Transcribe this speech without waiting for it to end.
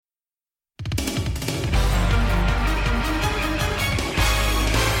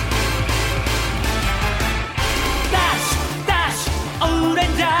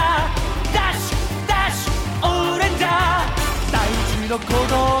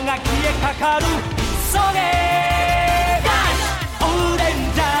が消えかかるそれがオレ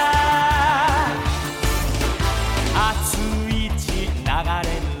ンジャー熱い血流れ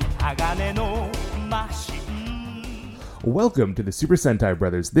る鋼のマシン Welcome to the Super Sentai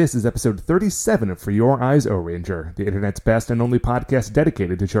Brothers. This is episode 37 of For Your Eyes Ohranger, the internet's best and only podcast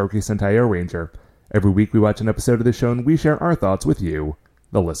dedicated to Choki Sentai Ohranger. Every week we watch an episode of the show and we share our thoughts with you,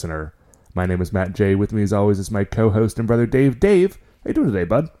 the listener. My name is Matt J. With me as always is my co-host and brother Dave. Dave, how you doing today,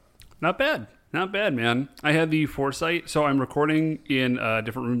 bud? Not bad, man. I had the foresight, so I'm recording in a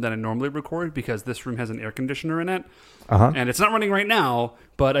different room than I normally record because this room has an air conditioner in it. And it's not running right now,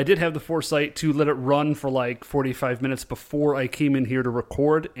 but I did have the foresight to let it run for like 45 minutes before I came in here to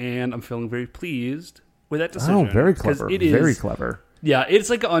record, and I'm feeling very pleased with that decision. Oh, very clever. Very clever. Yeah, it's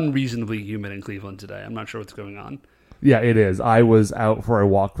like unreasonably humid in Cleveland today. I'm not sure what's going on. Yeah, it is. I was out for a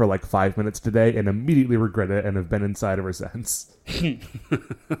walk for like 5 minutes today and immediately regret it and have been inside ever since. And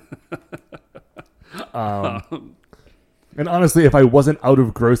honestly, if I wasn't out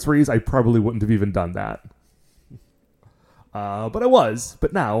of groceries, I probably wouldn't have even done that. But I was.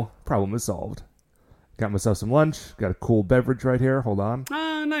 But now, problem is solved. Got myself some lunch. Got a cool beverage right here. Hold on.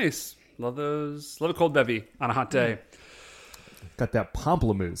 Ah, nice. Love those. Love a cold bevy on a hot day. Got that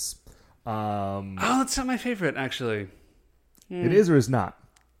pamplemousse. Oh, that's not my favorite, actually. It is or is not?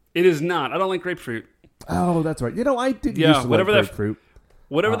 It is not. I don't like grapefruit. Oh, that's right. You know, I did used to like grapefruit.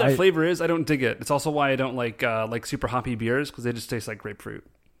 Whatever that flavor is, I don't dig it. It's also why I don't like super hoppy beers, because they just taste like grapefruit.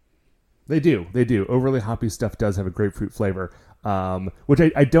 They do. Overly hoppy stuff does have a grapefruit flavor, which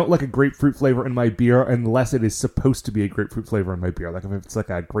I don't like a grapefruit flavor in my beer unless it is supposed to be a grapefruit flavor in my beer. Like if it's like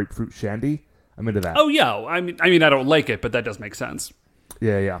a grapefruit shandy, I'm into that. Oh yeah, I mean I don't like it, but that does make sense.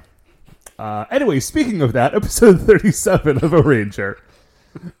 Yeah. Anyway, speaking of that, episode 37 of Ohranger.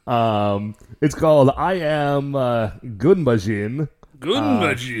 It's called I Am Gunbajin.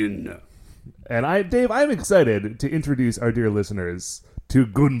 Gunbajin. And Dave, I'm excited to introduce our dear listeners to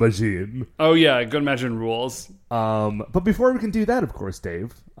Gunbajin. Oh yeah, Gunbajin rules. But before we can do that, of course,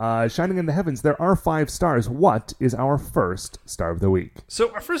 Dave, shining in the heavens, there are 5 stars. What is our first star of the week?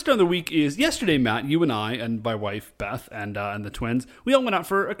 So our first star of the week is yesterday, Matt, you and I and my wife, Beth, and the twins, we all went out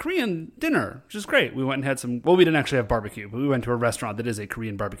for a Korean dinner, which is great. We went and had some, well, we didn't actually have barbecue, but we went to a restaurant that is a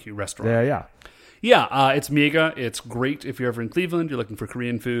Korean barbecue restaurant. Yeah, it's Miega. It's great if you're ever in Cleveland, you're looking for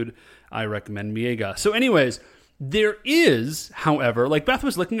Korean food. I recommend Miega. So anyways, there is, however, like Beth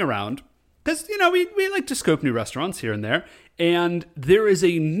was looking around, because, you know, we like to scope new restaurants here and there, and there is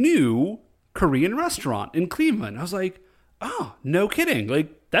a new Korean restaurant in Cleveland. I was like, oh, no kidding.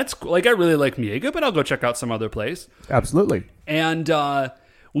 Like, that's, like, I really like Miega, but I'll go check out some other place. Absolutely. And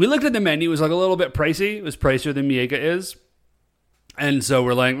we looked at the menu. It was like a little bit pricey. It was pricier than Miega is. And so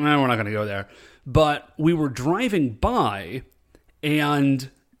we're like, we're not going to go there. But we were driving by,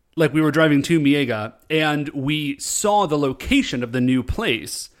 and like we were driving to Miega, and we saw the location of the new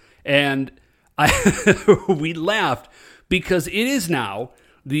place, and we laughed because it is now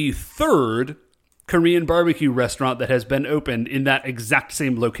the 3rd Korean barbecue restaurant that has been opened in that exact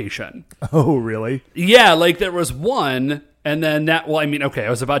same location. Oh, really? Yeah, like there was one, and then that, well, I mean, okay, I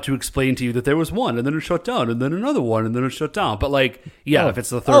was about to explain to you that there was one, and then it shut down, and then another one, and then it shut down. But like, yeah, if it's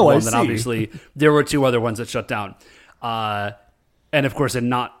the 3rd one, then obviously there were 2 other ones that shut down. And of course, in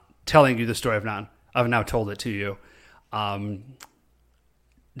not telling you the story, I've now told it to you.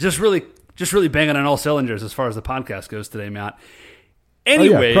 Just really banging on all cylinders as far as the podcast goes today, Matt.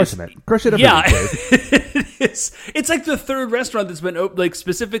 Anyways, crush it. Yeah, it's like the 3rd restaurant that's been open. Like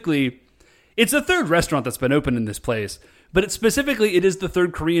specifically, it's the 3rd restaurant that's been open in this place. But it is the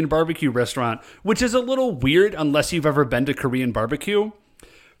 3rd Korean barbecue restaurant, which is a little weird unless you've ever been to Korean barbecue.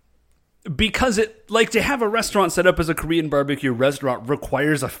 Because to have a restaurant set up as a Korean barbecue restaurant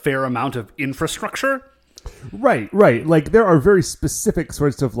requires a fair amount of infrastructure. Right. Like there are very specific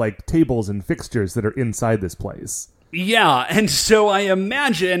sorts of like tables and fixtures that are inside this place. Yeah, and so I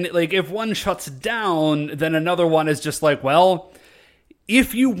imagine like if one shuts down, then another one is just like, well,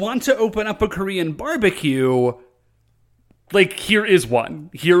 if you want to open up a Korean barbecue, like here is one.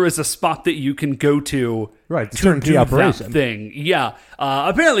 Here is a spot that you can go to. Right, to do operation. That thing. Yeah.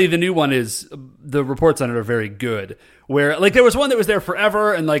 Apparently the new one the reports on it are very good. Where like there was one that was there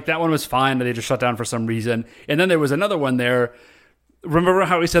forever, and like that one was fine, and they just shut down for some reason. And then there was another one there. Remember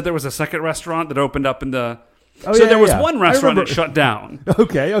how we said there was a second restaurant that opened up in the... there was one restaurant that shut down.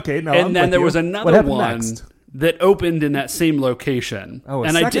 Okay. No, and then there was another one that opened in that same location. Oh,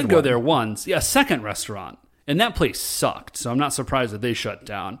 and I did go there once. Yeah, a second restaurant. And that place sucked, so I'm not surprised that they shut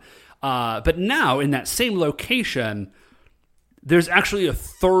down. But now, in that same location, there's actually a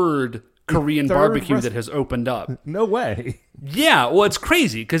 3rd Korean barbecue that has opened up. No way. Yeah, well, it's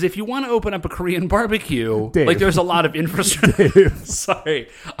crazy because if you want to open up a Korean barbecue, Dave. like there's a lot of infrastructure. Sorry.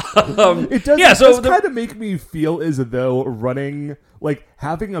 It does, yeah, it so does kind of make me feel as though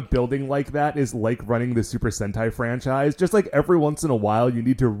having a building like that is like running the Super Sentai franchise. Just like every once in a while, you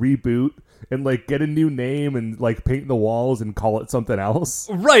need to reboot and like get a new name and like paint the walls and call it something else.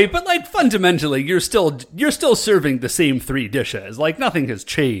 Right, but like fundamentally, you're still serving the same 3 dishes. Like nothing has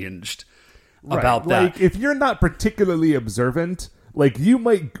changed about that. Like if you're not particularly observant, like you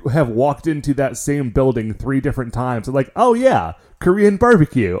might have walked into that same building 3 different times and like, oh yeah, Korean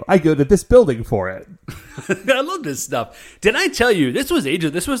barbecue. I go to this building for it. I love this stuff. Did I tell you, this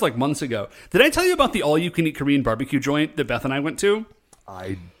was like months ago. Did I tell you about the all-you-can-eat Korean barbecue joint that Beth and I went to?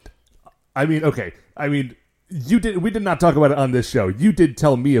 I mean, okay. I mean, you did. We did not talk about it on this show. You did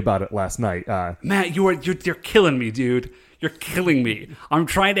tell me about it last night. Matt, you're killing me, dude. You're killing me. I'm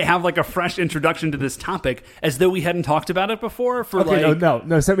trying to have like a fresh introduction to this topic as though we hadn't talked about it before.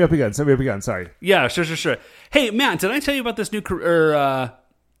 No. Set me up again. Sorry. Yeah, sure. Hey, Matt, did I tell you about this new career?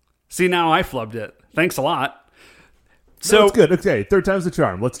 See, now I flubbed it. Thanks a lot. So it's good. Okay, third time's the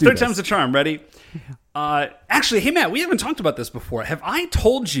charm. Let's do this. Third time's the charm. Ready? Actually, hey, Matt, we haven't talked about this before. Have I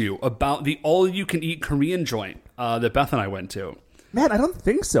told you about the all-you-can-eat Korean joint that Beth and I went to? Man, I don't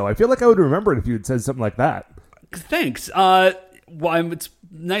think so. I feel like I would remember it if you had said something like that. Thanks. It's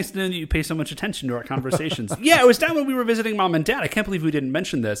nice to know that you pay so much attention to our conversations. Yeah, it was down when we were visiting Mom and Dad. I can't believe we didn't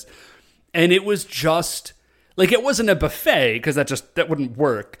mention this. And it was just, like, it wasn't a buffet, because that wouldn't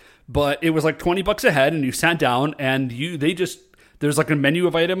work. But it was like $20 a head, and you sat down, and there's like a menu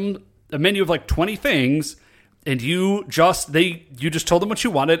of like 20 things, and you just told them what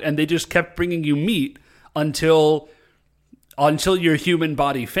you wanted, and they just kept bringing you meat until your human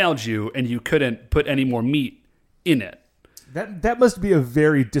body failed you, and you couldn't put any more meat in it. That must be a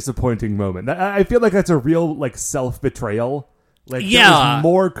very disappointing moment. I feel like that's a real like self-betrayal. Like there's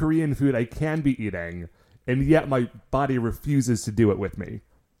more Korean food I can be eating, and yet my body refuses to do it with me.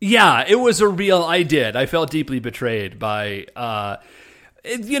 Yeah, it was a real. I felt deeply betrayed by. I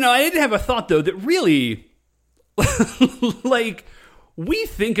didn't have a thought though that really, like, we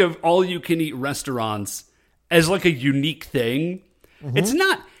think of all-you-can-eat restaurants as like a unique thing. Mm-hmm. It's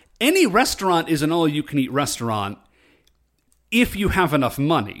not. Any restaurant is an all-you-can-eat restaurant if you have enough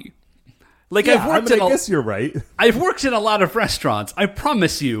money. Like, yeah, I guess you're right. I've worked in a lot of restaurants. I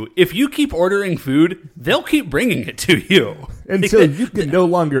promise you, if you keep ordering food, they'll keep bringing it to you. Until you can no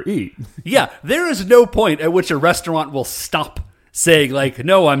longer eat. Yeah, there is no point at which a restaurant will stop saying, like,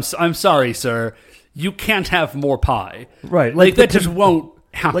 no, I'm sorry, sir. You can't have more pie. Right. Like that just won't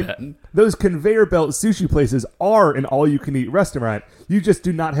happen. Like, those conveyor belt sushi places are an all-you-can-eat restaurant. You just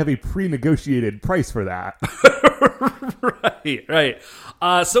do not have a pre-negotiated price for that. Right.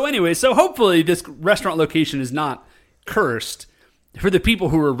 So hopefully this restaurant location is not cursed for the people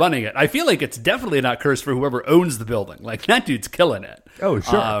who are running it. I feel like it's definitely not cursed for whoever owns the building. Like, that dude's killing it. Oh,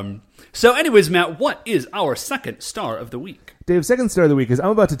 sure. So anyways, Matt, what is our second star of the week? Dave, second star of the week is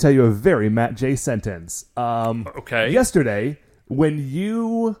I'm about to tell you a very Matt J sentence. Okay. Yesterday, when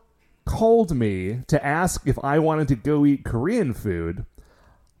you called me to ask if I wanted to go eat Korean food,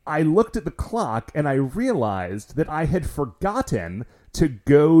 I looked at the clock and I realized that I had forgotten to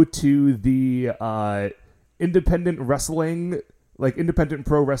go to the independent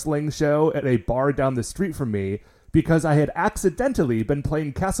pro wrestling show at a bar down the street from me because I had accidentally been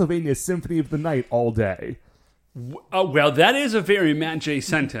playing Castlevania Symphony of the Night all day. Well, that is a very Matt J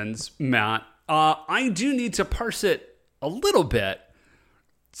sentence, Matt. I do need to parse it a little bit.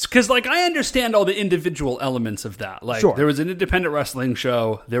 Because, like, I understand all the individual elements of that. Like, sure. There was an independent wrestling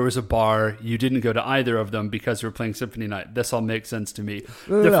show. There was a bar. You didn't go to either of them because you were playing Symphony Night. This all makes sense to me.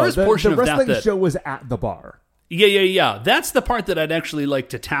 The wrestling show was at the bar. Yeah. That's the part that I'd actually like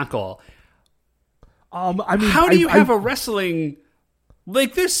to tackle. I mean, how do you have a wrestling...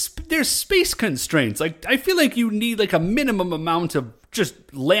 Like, there's space constraints. Like, I feel like you need, like, a minimum amount of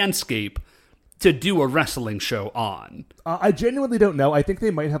just landscape to do a wrestling show on. I genuinely don't know. I think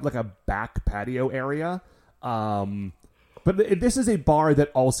they might have like a back patio area. But this is a bar that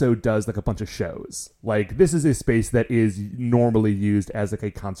also does like a bunch of shows. Like, this is a space that is normally used as like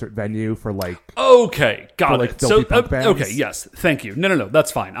a concert venue for like... Okay, got it. So, okay, yes, thank you. No,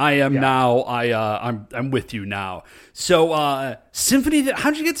 that's fine. I am now, I'm with you now. So, Symphony,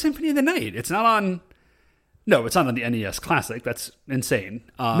 how'd you get Symphony of the Night? It's not on... No, it's not on the NES Classic. That's insane.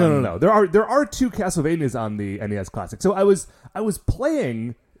 No. There are 2 Castlevanias on the NES Classic. So I was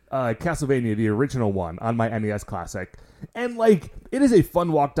playing Castlevania, the original one, on my NES Classic, and like it is a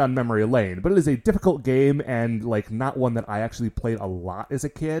fun walk down memory lane, but it is a difficult game and like not one that I actually played a lot as a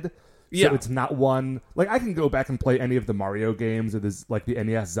kid. Yeah. it's not one, like, I can go back and play any of the Mario games or this, like, the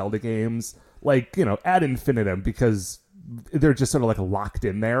NES Zelda games, like, ad infinitum, because they're just sort of, like, locked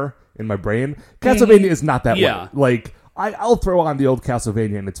in there in my brain. Castlevania is not that way. Like, I'll throw on the old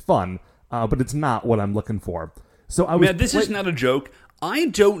Castlevania and it's fun, but it's not what I'm looking for. So I was... Man, this is not a joke. I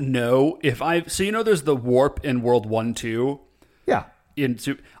don't know if so there's the warp in World 1, 2. Yeah.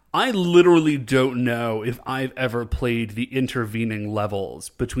 I literally don't know if I've ever played the intervening levels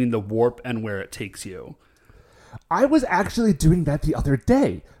between the warp and where it takes you. I was actually doing that the other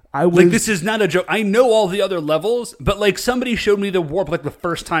day. This is not a joke. I know all the other levels, but like somebody showed me the warp like the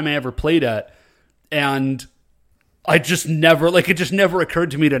first time I ever played it, and I just never it just never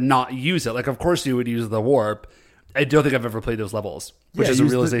occurred to me to not use it. Like, of course you would use the warp. I don't think I've ever played those levels, which is a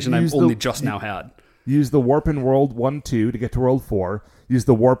realization I've only just now had. Use the warp in World 1, 2 to get to World 4. Use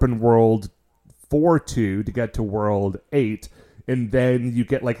the warp in World 4, 2 to get to World 8. And then you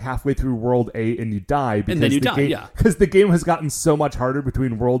get like halfway through World 8 and you die. Because Because the game has gotten so much harder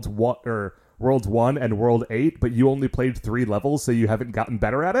between Worlds 1 and World 8, but you only played 3 levels, so you haven't gotten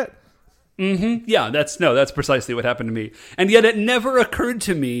better at it? Mm-hmm. Yeah, that's precisely what happened to me. And yet it never occurred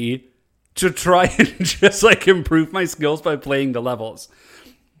to me to try and just like improve my skills by playing the levels.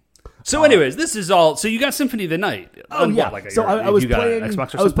 So, anyways, this is all. So you got Symphony of the Night. I was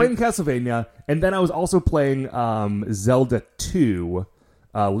playing Castlevania, and then I was also playing Zelda 2,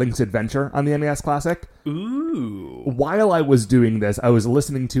 Link's Adventure on the NES Classic. Ooh! While I was doing this, I was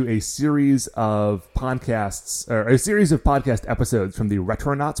listening to a series of podcasts, or a series of podcast episodes from the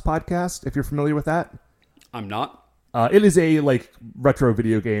Retronauts podcast. If you're familiar with that, I'm not. It is a retro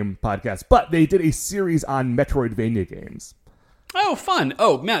video game podcast, but they did a series on Metroidvania games. Oh, fun.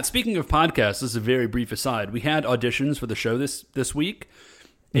 Oh, Matt, speaking of podcasts, this is a very brief aside. We had auditions for the show this week,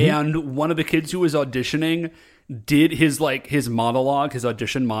 and one of the kids who was auditioning did his monologue, his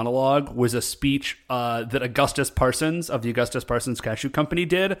audition monologue, was a speech that Augustus Parsons of the Augustus Parsons Cashew Company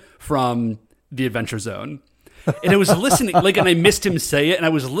did from The Adventure Zone. And I was listening, and I missed him say it, and I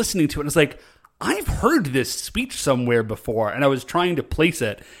was listening to it, and I was like, I've heard this speech somewhere before, and I was trying to place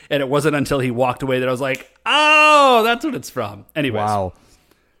it, and it wasn't until he walked away that I was like, oh, that's what it's from. Anyways. Wow.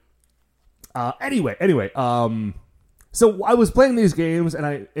 Anyway, so I was playing these games,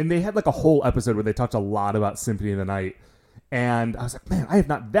 and they had a whole episode where they talked a lot about Symphony of the Night, and I was like, man, I have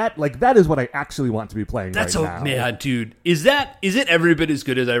not that is what I actually want to be playing right now. Man, dude, is it every bit as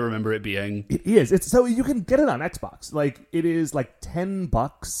good as I remember it being? It is. It's so you can get it on Xbox. It is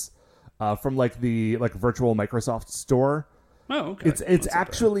 $10. From the virtual Microsoft store. Oh, okay. It's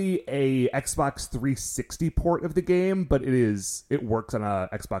actually a Xbox 360 port of the game, but it works on a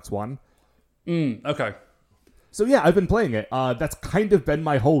Xbox One. Okay. So yeah, I've been playing it. That's kind of been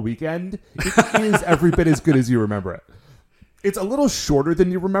my whole weekend. It is every bit as good as you remember it. It's a little shorter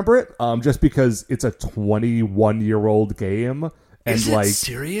than you remember it, just because it's a 21-year-old game. And is it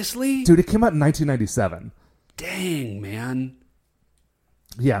seriously? Dude, it came out in 1997. Dang, man.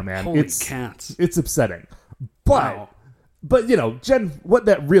 Yeah, man. Holy cats. It's upsetting. But Jen, what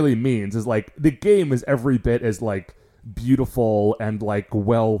that really means is the game is every bit as beautiful and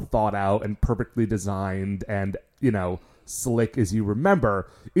well thought out and perfectly designed and slick as you remember.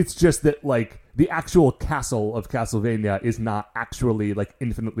 It's just that the actual castle of Castlevania is not actually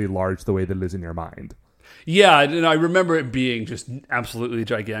infinitely large the way that it is in your mind. Yeah, I remember it being just absolutely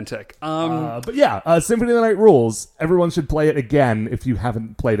gigantic. But yeah, Symphony of the Night rules. Everyone should play it again if you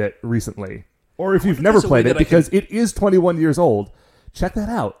haven't played it recently. Or if you've never played it, because it is 21 years old. Check that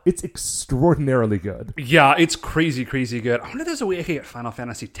out. It's extraordinarily good. Yeah, it's crazy, crazy good. I wonder if there's a way I could get Final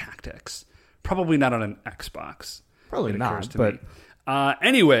Fantasy Tactics. Probably not on an Xbox. Probably not, but...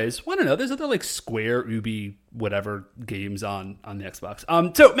 Anyways, want to know? There's other Square, Ubi, whatever games on the Xbox.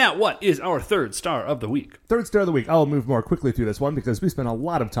 So Matt, what is our third star of the week? Third star of the week. I'll move more quickly through this one because we spent a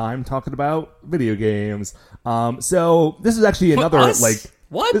lot of time talking about video games. So this is actually another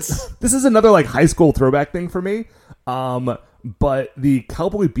what? This is another high school throwback thing for me. But the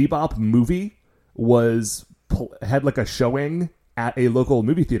Cowboy Bebop movie had a showing at a local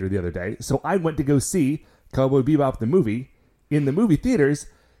movie theater the other day. So I went to go see Cowboy Bebop the movie in the movie theaters,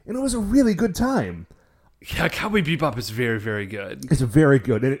 and it was a really good time. Yeah, Cowboy Bebop is very, very good. It's very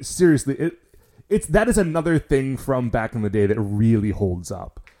good, and that is another thing from back in the day that really holds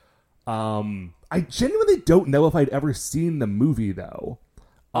up. I genuinely don't know if I'd ever seen the movie though.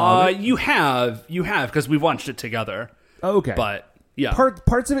 You have because we watched it together. Okay, but yeah,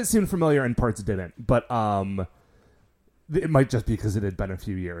 parts of it seemed familiar and parts didn't. But it might just be because it had been a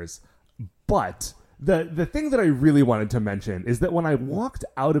few years. But the thing that I really wanted to mention is that when I walked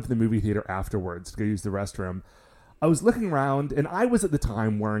out of the movie theater afterwards to go use the restroom, I was looking around, and I was at the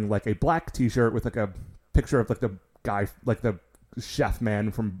time wearing like a black T-shirt with like a picture of like the guy, like the chef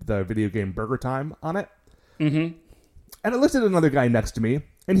man from the video game Burger Time on it. Mm-hmm. And I looked at another guy next to me,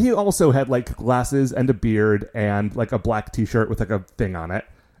 and he also had like glasses and a beard and like a black T-shirt with like a thing on it.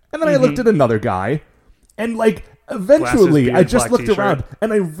 And then I looked at another guy, and like eventually beard, I just black looked T-shirt. around,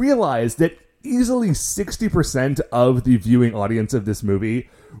 and I realized that easily 60% of the viewing audience of this movie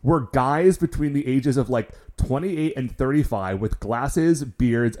were guys between the ages of like 28 and 35 with glasses,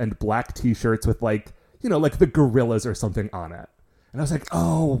 beards, and black T-shirts with like, you know, like the Gorillas or something on it. And I was like,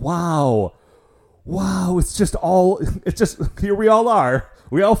 oh, wow, it's just here we all are.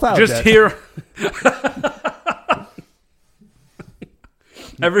 We all found Just it. here.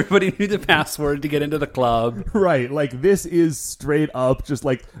 Everybody knew the password to get into the club. Right, like this is straight up just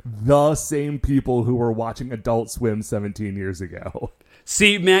like the same people who were watching Adult Swim 17 years ago.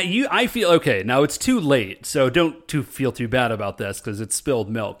 See, Matt, I feel okay. Now it's too late, so don't feel too bad about this because it's spilled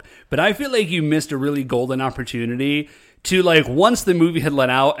milk. But I feel like you missed a really golden opportunity to, like, once the movie had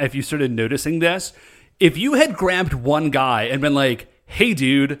let out, if you started noticing this, if you had grabbed one guy and been like, hey,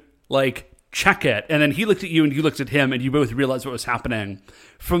 dude, like, check it. And then he looked at you and you looked at him and you both realized what was happening.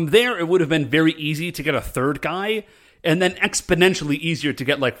 From there, it would have been very easy to get a third guy and then exponentially easier to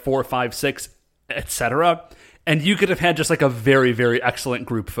get like 4, 5, 6, etc. And you could have had just like a very, very excellent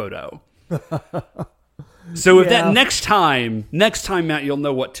group photo. So if that next time, Matt, you'll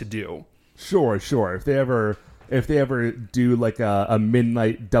know what to do. Sure. If they ever do like a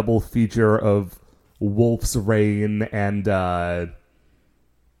midnight double feature of Wolf's Rain and I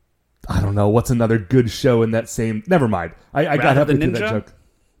don't know what's another good show in that same. Never mind. I got halfway through that joke.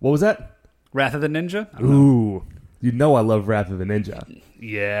 What was that? Wrath of the Ninja? Ooh, you know I love Wrath of the Ninja.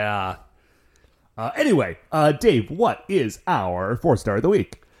 Yeah. Anyway, Dave, what is our 4-star of the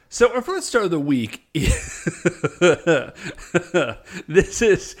week? So our first star of the week this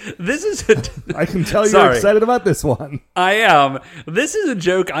is I can tell you're Sorry. excited about this one. I am. This is a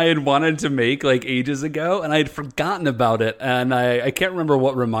joke I had wanted to make like ages ago, and I had forgotten about it, and I can't remember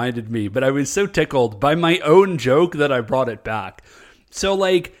what reminded me, but I was so tickled by my own joke that I brought it back. So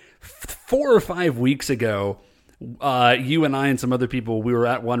like 4 or 5 weeks ago, you and I and some other people, we were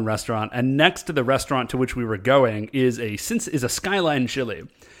at one restaurant, and next to the restaurant to which we were going is a Skyline Chili.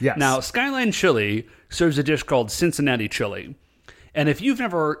 Yes. Now, Skyline Chili serves a dish called Cincinnati Chili. And if you've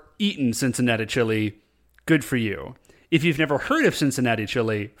never eaten Cincinnati Chili, good for you. If you've never heard of Cincinnati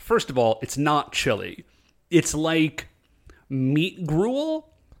Chili, first of all, it's not chili. It's like meat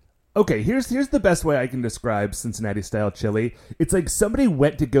gruel. Okay, here's the best way I can describe Cincinnati-style chili. It's like somebody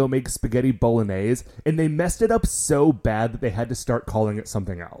went to go make spaghetti bolognese, and they messed it up so bad that they had to start calling it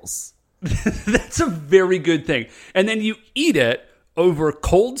something else. That's a very good thing. And then you eat it over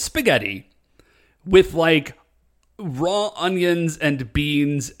cold spaghetti with like raw onions and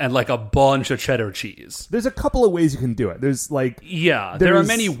beans and like a bunch of cheddar cheese. There's a couple of ways you can do it. There's like... Yeah, there are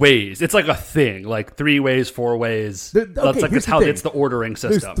many ways. It's like a thing, like 3 ways, 4 ways. That's how it's the ordering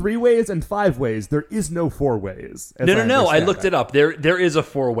system. There's 3 ways and 5 ways. There is no 4 ways. No. I looked it up. There is a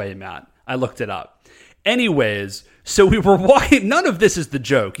 4-way, Matt. I looked it up. Anyways, so we were walking. None of this is the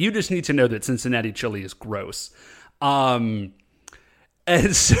joke. You just need to know that Cincinnati chili is gross.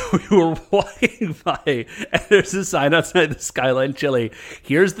 And so we were walking by, and there's a sign outside the Skyline Chili.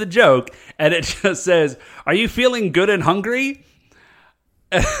 Here's the joke, and it just says, "Are you feeling good and hungry?"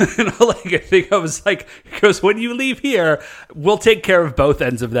 And I think I was like, because when you leave here, we'll take care of both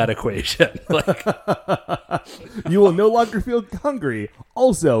ends of that equation. Like, you will no longer feel hungry.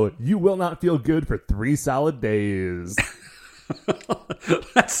 Also, you will not feel good for 3 solid days.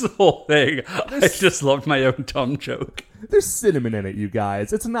 that's the whole thing. I just loved my own dumb joke. There's cinnamon in it, you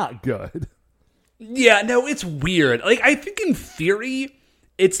guys. It's not good. Yeah, no, it's weird. Like, I think in theory,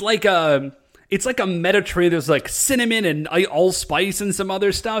 it's like a Mediterranean. There's like cinnamon and allspice and some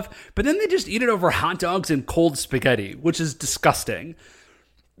other stuff, but then they just eat it over hot dogs and cold spaghetti, which is disgusting.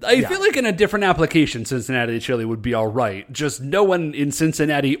 I feel like in a different application, Cincinnati chili would be all right. Just no one in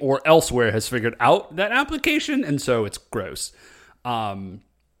Cincinnati or elsewhere has figured out that application, and so it's gross.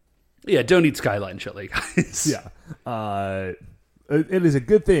 Yeah, don't eat Skyline chili, guys. Yeah. It is a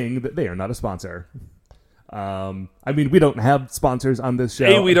good thing that they are not a sponsor. I mean, we don't have sponsors on this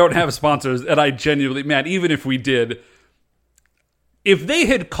show. We don't have sponsors, and I genuinely, man, even if we did, if they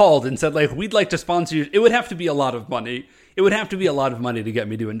had called and said, like, we'd like to sponsor you, it would have to be a lot of money. It would have to be a lot of money to get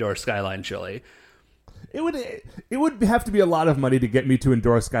me to endorse Skyline Chili. It would have to be a lot of money to get me to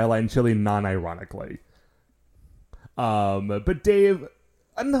endorse Skyline Chili non-ironically. But Dave,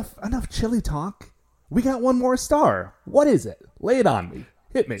 enough chili talk. We got one more star. What is it? Lay it on me.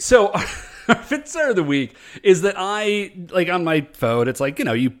 Hit me. So Fitzer of the week is that I, like, on my phone, it's like,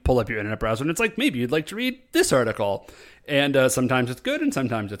 you pull up your internet browser and it's like, maybe you'd like to read this article. And sometimes it's good and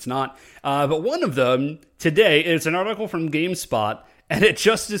sometimes it's not. But one of them today is an article from GameSpot, and it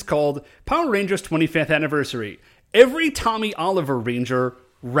just is called Power Rangers 25th Anniversary. Every Tommy Oliver Ranger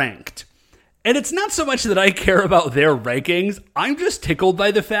ranked. And it's not so much that I care about their rankings. I'm just tickled by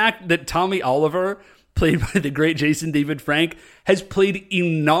the fact that Tommy Oliver, played by the great Jason David Frank, has played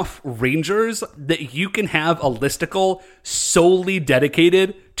enough Rangers that you can have a listicle solely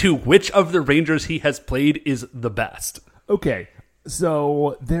dedicated to which of the Rangers he has played is the best. Okay,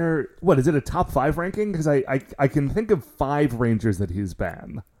 so what is it, a top 5 ranking? Because I can think of 5 Rangers that he's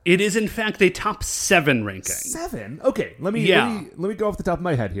been. It is, in fact, a top 7 ranking. 7? Okay, let me go off the top of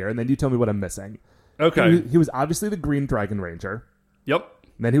my head here, and then you tell me what I'm missing. Okay. He was obviously the Green Dragon Ranger. Yep.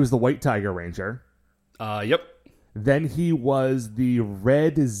 Then he was the White Tiger Ranger. Yep. Then he was the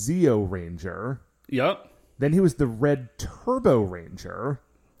Red Zeo Ranger. Yep. Then he was the Red Turbo Ranger.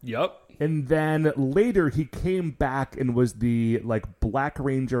 Yep. And then later he came back and was the Black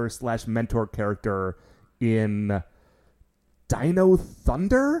Ranger / mentor character in Dino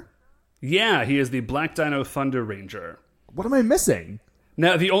Thunder? Yeah, he is the Black Dino Thunder Ranger. What am I missing?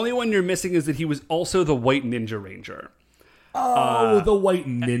 Now, the only one you're missing is that he was also the White Ninja Ranger. Oh, the White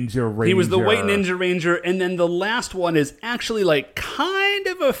Ninja Ranger. He was the White Ninja Ranger, and then the last one is actually kind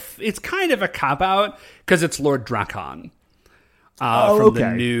of a cop-out, because it's Lord Drakon. From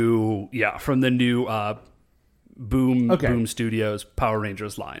the new Boom Studios Power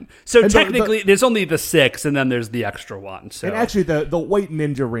Rangers line. So and technically, there's only the 6, and then there's the extra one. So. And actually, the White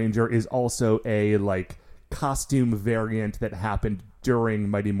Ninja Ranger is also a costume variant that happened during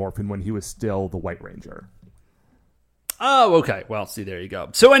Mighty Morphin when he was still the White Ranger. Oh, okay. Well, see, there you go.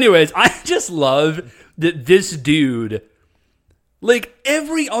 So anyways, I just love that this dude,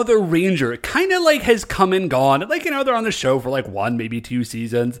 every other Ranger, kind of has come and gone. They're on the show for 1, maybe 2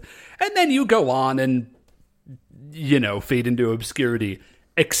 seasons. And then you go on and, fade into obscurity,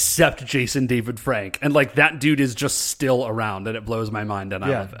 except Jason David Frank. And that dude is just still around, and it blows my mind, and I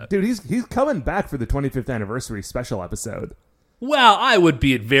love it. Dude, he's coming back for the 25th anniversary special episode. Well, I would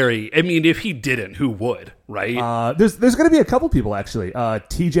be if he didn't, who would, right? There's going to be a couple people, actually.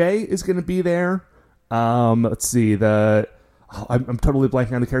 TJ is going to be there. Let's see, I'm totally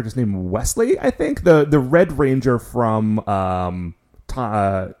blanking on the character's name. Wesley, I think, the Red Ranger from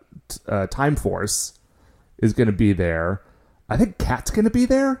Time Force is going to be there. I think Kat's going to be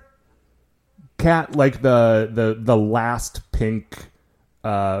there. Kat, the last pink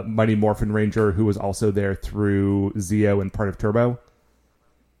Mighty Morphin Ranger who was also there through Zeo and part of Turbo.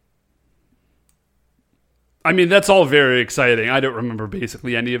 That's all very exciting. I don't remember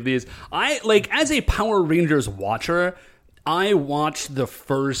basically any of these. As a Power Rangers watcher, I watched the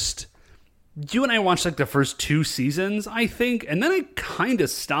first... You and I watched the first 2 seasons, I think, and then I kind of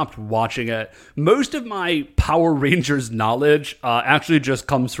stopped watching it. Most of my Power Rangers knowledge actually just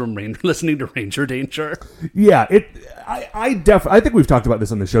comes from listening to Ranger Danger. Yeah, I think we've talked about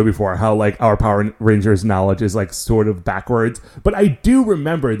this on the show before, how our Power Rangers knowledge is sort of backwards. But I do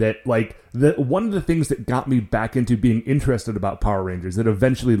remember that one of the things that got me back into being interested about Power Rangers that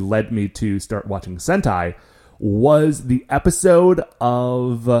eventually led me to start watching Sentai was the episode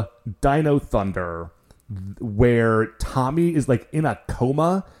of Dino Thunder where Tommy is in a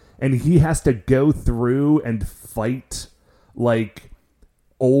coma and he has to go through and fight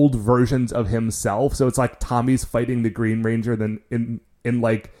old versions of himself. So it's Tommy's fighting the Green Ranger, then in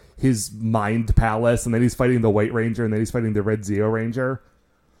his mind palace, and then he's fighting the White Ranger, and then he's fighting the Red Zeo Ranger.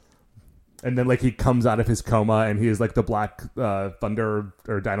 And then he comes out of his coma and he is the Black Thunder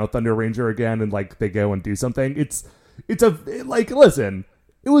or Dino Thunder Ranger again, and they go and do something. It's listen,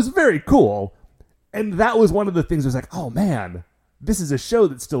 it was very cool. And that was one of the things I was oh man, this is a show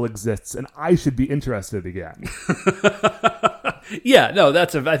that still exists and I should be interested again. Yeah, no,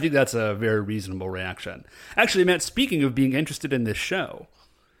 I think that's a very reasonable reaction. Actually, Matt, speaking of being interested in this show,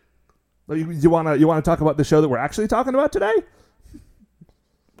 you want to talk about the show that we're actually talking about today?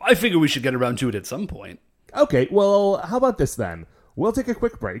 I figure we should get around to it at some point. Okay, well, how about this then? We'll take a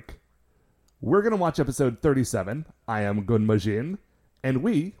quick break. We're going to watch episode 37. I am Gun Majin, and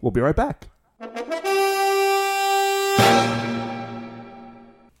we will be right back.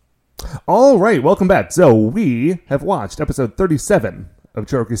 All right, welcome back. So we have watched episode 37 of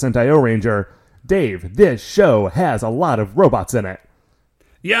Choki Sentai Ohranger. Dave, this show has a lot of robots in it.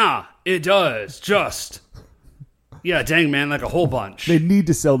 Yeah, it does. Yeah, dang, man, a whole bunch. They need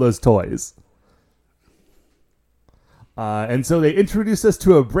to sell those toys. And so they introduce us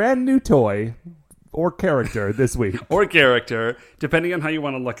to a brand new toy or character this week. Or character, depending on how you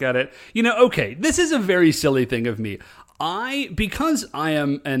want to look at it. Okay, this is a very silly thing of me. Because I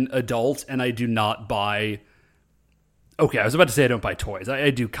am an adult and I do not buy... Okay, I was about to say I don't buy toys.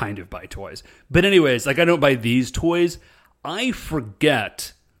 I do kind of buy toys. But anyways, I don't buy these toys. I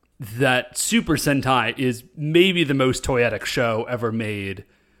forget that Super Sentai is maybe the most toyetic show ever made,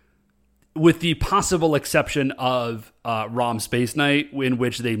 with the possible exception of ROM Space Knight, in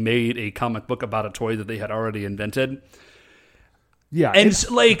which they made a comic book about a toy that they had already invented. Yeah. And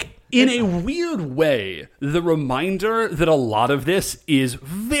in a weird way, the reminder that a lot of this is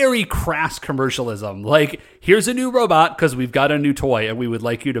very crass commercialism. Here's a new robot because we've got a new toy and we would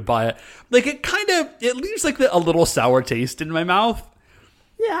like you to buy it. It leaves a little sour taste in my mouth.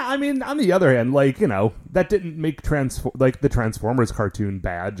 Yeah, I mean, on the other hand, that didn't make the Transformers cartoon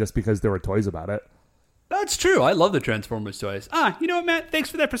bad just because there were toys about it. That's true. I love the Transformers toys. You know what, Matt? Thanks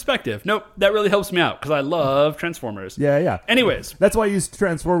for that perspective. Nope, that really helps me out because I love Transformers. Yeah. Anyways. That's why I used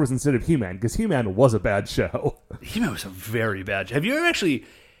Transformers instead of He-Man, because He-Man was a bad show. He-Man was a very bad show. Have you ever actually...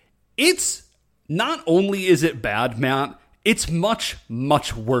 It's... Not only is it bad, Matt, it's much,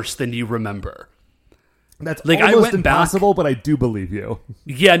 much worse than you remember. That's almost impossible, but I do believe you.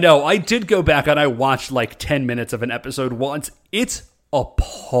 Yeah, no, I did go back and I watched 10 minutes of an episode once. It's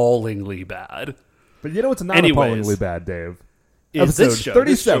appallingly bad. But you know what's not appallingly bad, Dave? Is Episode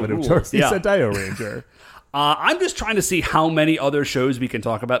 37 of Chorky Sentai Ranger. I'm just trying to see how many other shows we can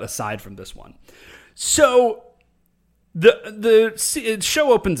talk about aside from this one. So, the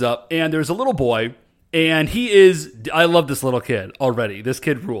show opens up, and there's a little boy, and he is... I love this little kid already. This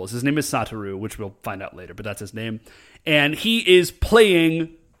kid rules. His name is Satoru, which we'll find out later, but that's his name. And he is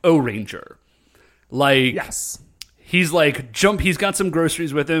playing O-Ranger. Yes. He's he's got some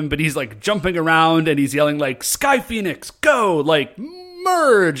groceries with him, but he's jumping around and he's yelling Sky Phoenix, go,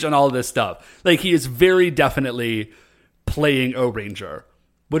 merge and all this stuff. He is very definitely playing O-Ranger,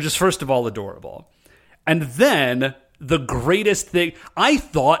 which is first of all adorable. And then the greatest thing, I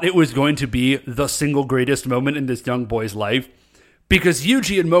thought it was going to be the single greatest moment in this young boy's life because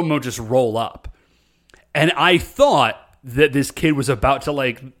Yuji and Momo just roll up. And I thought that this kid was about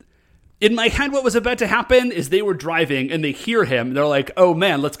to in my head, what was about to happen is they were driving and they hear him. And they're like, oh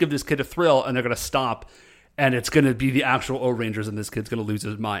man, let's give this kid a thrill. And they're going to stop. And it's going to be the actual O-Rangers and this kid's going to lose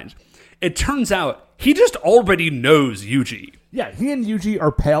his mind. It turns out he just already knows Yuji. Yeah, he and Yuji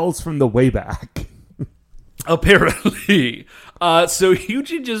are pals from the way back. Apparently. So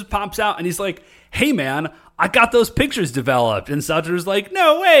Yuji just pops out and he's like, hey man, I got those pictures developed. And Satoru's like,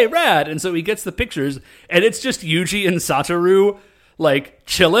 no way, rad. And so he gets the pictures and it's just Yuji and Satoru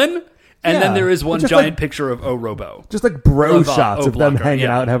chilling. And then there is one giant picture of O-Robo. Just bro shots of them hanging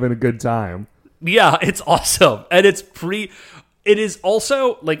out, having a good time. Yeah, it's awesome. And it is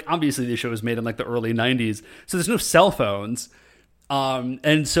also, obviously this show was made in the early 90s. So there's no cell phones.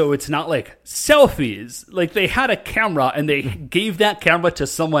 And so it's not selfies. They had a camera and they gave that camera to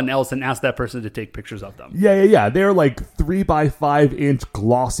someone else and asked that person to take pictures of them. Yeah. They're 3x5 inch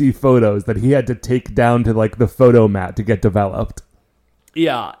glossy photos that he had to take down to the photo mat to get developed.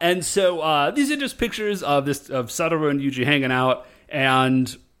 Yeah, and so these are just pictures of Satoru and Yuji hanging out,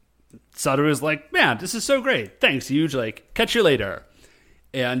 and Satoru is like, man, this is so great. Thanks, Yuji. Catch you later.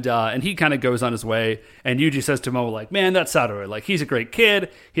 And he kind of goes on his way, and Yuji says to Momo, man, that's Satoru. He's a great kid.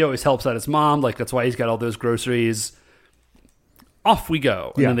 He always helps out his mom. That's why he's got all those groceries. Off we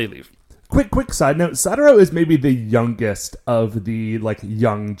go. And then they leave. Quick side note. Satoru is maybe the youngest of the,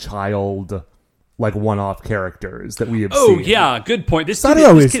 young child... one-off characters that we have seen. Oh, yeah, good point. This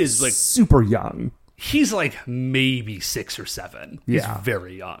kid is super young. He's maybe 6 or 7. He's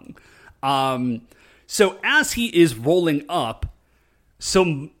very young. So as he is rolling up,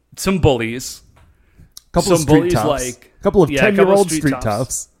 some bullies, couple of street toughs, couple of 10-year-old street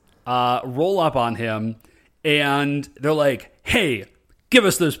toughs, roll up on him, and they're like, "Hey, give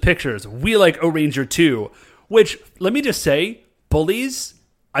us those pictures. We like O-Ranger too." Which, let me just say, bullies.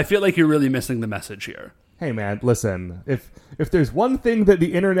 I feel like you're really missing the message here. Hey man, listen, if there's one thing that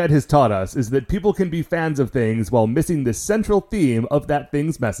the internet has taught us is that people can be fans of things while missing the central theme of that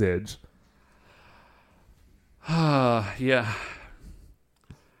thing's message. Yeah.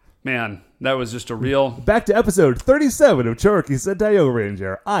 Man, that was just a real... Back to episode 37 of Chorky Sentai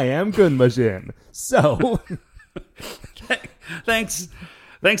O-Ranger. I am Gunma-jin. So... Thanks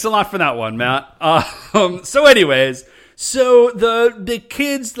a lot for that one, Matt. So anyways... So the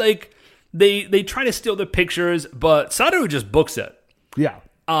kids, they try to steal the pictures, but Satoru just books it. Yeah.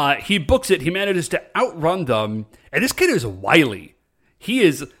 He books it. He manages to outrun them. And this kid is wily. He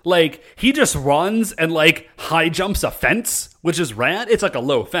is, he just runs and, high jumps a fence, which is rad. It's a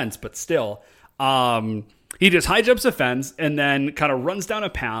low fence, but still. He just high jumps a fence and then kind of runs down a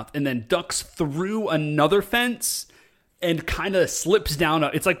path and then ducks through another fence and kind of slips down.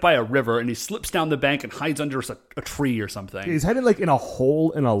 It's like by a river, and he slips down the bank and hides under a tree or something. He's hiding like in a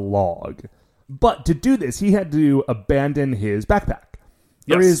hole in a log. But to do this, he had to abandon his backpack.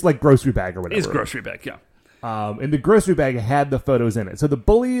 Or his like grocery bag or whatever. His grocery bag, yeah. And the grocery bag had the photos in it. So the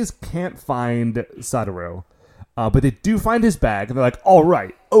bullies can't find Satoru. But they do find his bag, and they're like, all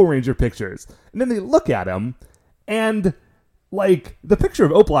right, O-Ranger pictures. And then they look at him, and, like, the picture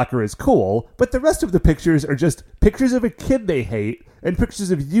of Oplocker is cool, but the rest of the pictures are just pictures of a kid they hate, and pictures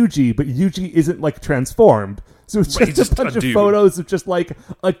of Yuji, but Yuji isn't, like, transformed. So it's just a bunch of photos of just, like,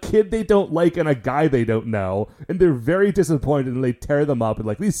 a kid they don't like and a guy they don't know, and they're very disappointed, and they tear them up, and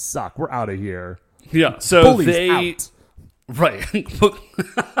like, these suck, we're out of here. Yeah, so bullies out. Right.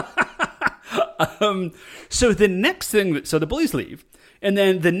 So the next thing so the bullies leave, and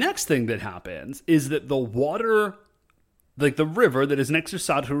then the next thing that happens is that the water, like the river that is next to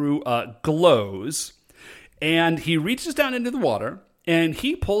Satoru, glows, and he reaches down into the water and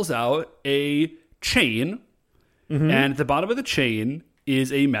he pulls out a chain, and at the bottom of the chain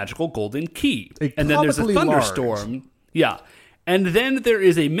is a magical golden key, and then there's a thunderstorm. Large. Yeah, and then there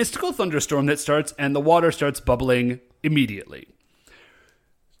is a mystical thunderstorm that starts, and the water starts bubbling immediately.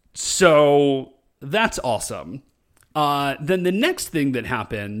 So that's awesome. Then the next thing that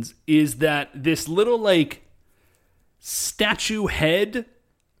happens is that this little like statue head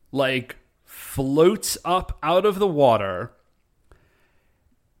like floats up out of the water.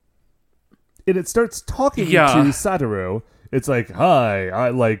 And it starts talking to Satoru. It's like, hi,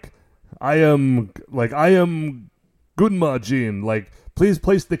 I am Gunma-jin. Like, please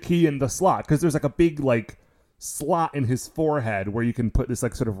place the key in the slot. Because there's like a big like slot in his forehead where you can put this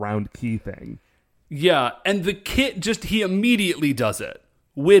like sort of round key thing. Yeah, and the kid he immediately does it,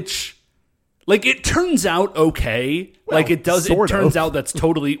 which like it turns out okay. Well, like it does sort it turns of. out that's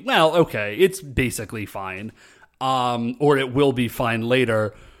totally okay. It's basically fine. Or it will be fine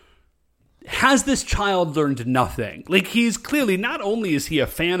later. Has this child learned nothing? Like, he's clearly, not only is he a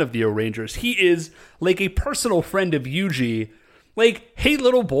fan of the O-Rangers, he is like a personal friend of Yuji. Like, hey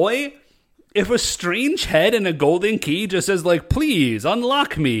little boy, if a strange head and a golden key just says, like, please,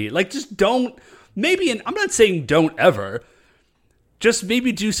 unlock me. Like, just don't, I'm not saying don't ever. Just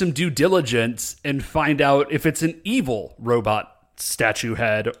maybe do some due diligence and find out if it's an evil robot statue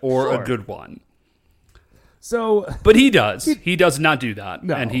head or a good one. So, but he does. He does not do that.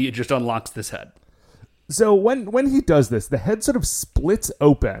 No. And he just unlocks this head. So when he does this, the head sort of splits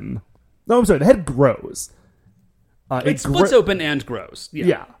open. No, I'm sorry, the head grows. It splits open and grows.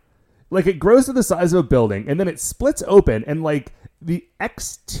 Yeah. Like, it grows to the size of a building, and then it splits open, and, like, the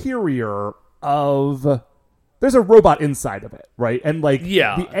exterior of... There's a robot inside of it, right? And, like,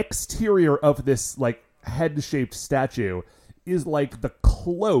 the exterior of this, like, head-shaped statue is, like, the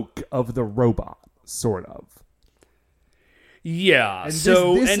cloak of the robot, sort of. Yeah. And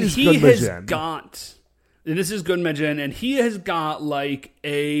so, this and is he has Gunma-jin. got... And this is Gunma-jin, and he has got, like,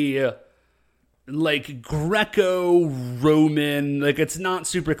 a... like Greco-Roman, like it's not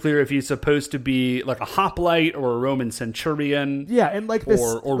super clear if he's supposed to be like a hoplite or a Roman centurion. Yeah, and like this,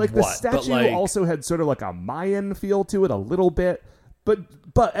 or like what? the statue also had sort of like a Mayan feel to it a little bit.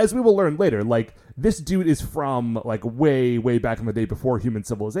 But as we will learn later, like this dude is from like way back in the day before human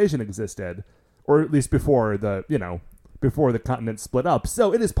civilization existed, or at least before the continent split up.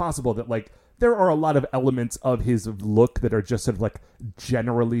 So it is possible that like there are a lot of elements of his look that are just sort of like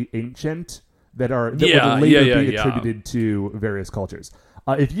generally ancient. That would later be attributed to various cultures.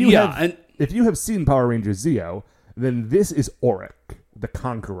 If you have seen Power Rangers Zeo, then this is Auric, the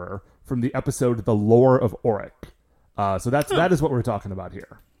Conqueror, from the episode "The Lore of Auric." So that is what we're talking about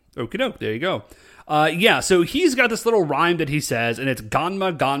here. Okie doke, there you go. So he's got this little rhyme that he says, and it's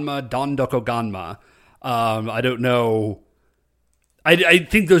Ganma Ganma Dondoko Ganma. I don't know. I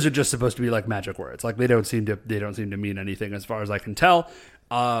think those are just supposed to be like magic words. Like they don't seem to mean anything as far as I can tell.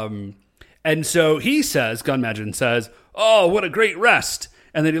 And so he says, Gunma-jin says, "Oh, what a great rest."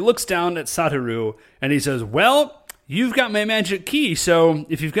 And then he looks down at Satoru and he says, "Well, you've got my magic key, so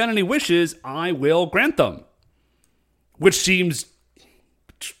if you've got any wishes, I will grant them." Which seems,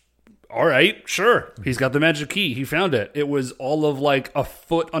 all right, sure. He's got the magic key. He found it. It was all of like a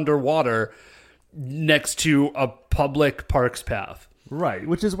foot underwater next to a public parks path. Right,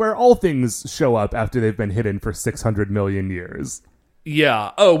 which is where all things show up after they've been hidden for 600 million years.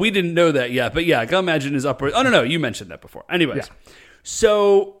 Yeah. Oh, we didn't know that yet. But yeah, Gunma-jin is upward. Oh, no, you mentioned that before. Anyways,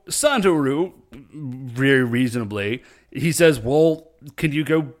 So Satoru, very reasonably, he says, well, can you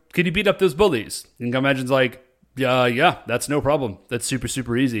beat up those bullies? And Gunma-jin's like, Yeah, that's no problem. That's super,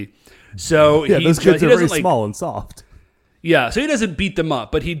 super easy. So Yeah, those kids he are doesn't very small and soft. Yeah, so he doesn't beat them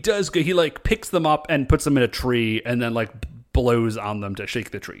up, but he does. He like picks them up and puts them in a tree, and then like blows on them to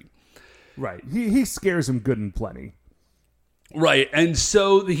shake the tree. Right. He scares them good and plenty. Right, and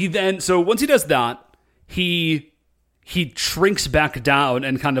so once he does that, he shrinks back down,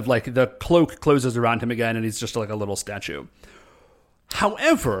 and kind of like the cloak closes around him again, and he's just like a little statue.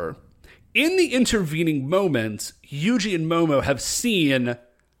 However, in the intervening moments, Yuji and Momo have seen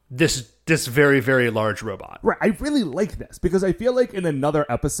this very, very large robot. Right. I really like this because I feel like in another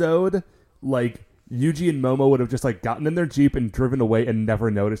episode, like Yuji and Momo would have just like gotten in their Jeep and driven away and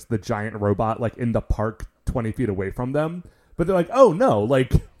never noticed the giant robot like in the park 20 feet away from them. But they're like, oh no,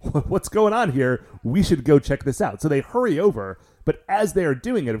 like what's going on here? We should go check this out. So they hurry over. But as they are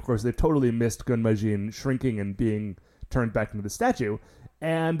doing it, of course, they've totally missed Gunmajin shrinking and being turned back into the statue.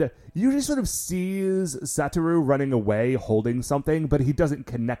 And Yuji sort of sees Satoru running away holding something, but he doesn't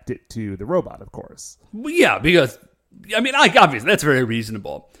connect it to the robot, of course. Well, yeah, because, I mean, obviously, that's very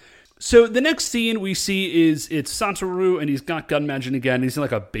reasonable. So the next scene we see is it's Satoru, and he's got Gunmajin again. He's in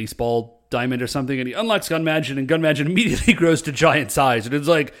like a baseball diamond or something, and he unlocks Gunmajin, and Gunmajin immediately grows to giant size. And it's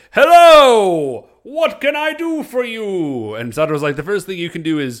like, hello! What can I do for you? And Satoru's like, the first thing you can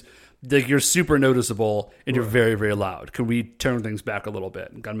do is... like you're super noticeable and you're very, very loud. Can we turn things back a little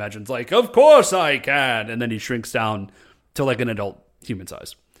bit? And Gunmajin's like, of course I can. And then he shrinks down to like an adult human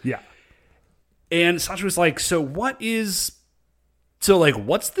size. Yeah. And Satoru's like,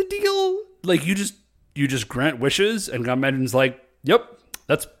 what's the deal? Like you just grant wishes? And Gunmajin's like, yep,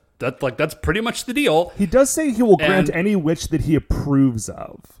 that's pretty much the deal. He does say he will grant any wish that he approves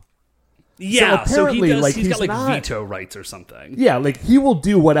of. Yeah, so apparently, he does, like, he's got like not, veto rights or something. Yeah, like he will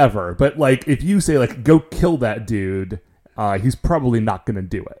do whatever, but like if you say like go kill that dude, he's probably not going to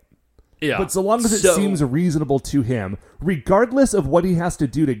do it. Yeah, but so long as it seems reasonable to him, regardless of what he has to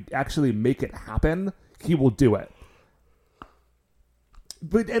do to actually make it happen, he will do it.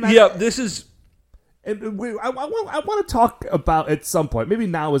 But this is. And I want to talk about at some point. Maybe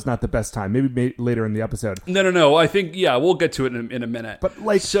now is not the best time. Maybe later in the episode. No. I think we'll get to it in a minute. But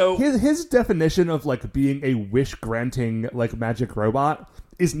like, so his definition of like being a wish granting like magic robot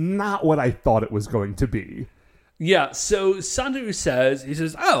is not what I thought it was going to be. Yeah. So Satoru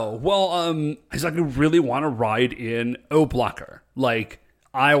says, oh well, he's like, I really want to ride in O-Blocker. Like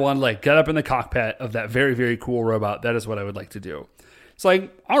I want to like get up in the cockpit of that very, very cool robot. That is what I would like to do. It's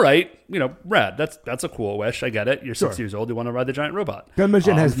like, all right, rad. That's a cool wish. I get it. You're 6 years old. You want to ride the giant robot.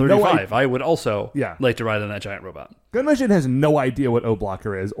 Gunmajin has 35. I would also like to ride on that giant robot. Gunmajin has no idea what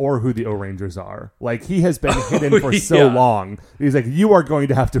O-Blocker is or who the O-Rangers are. Like, he has been hidden for so long. He's like, you are going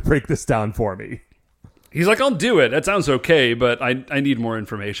to have to break this down for me. He's like, I'll do it. That sounds okay, but I need more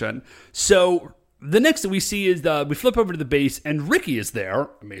information. So the next that we see is we flip over to the base, and Ricky is there,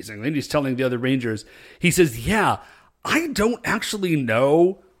 amazingly, and he's telling the other Rangers. He says, yeah, I don't actually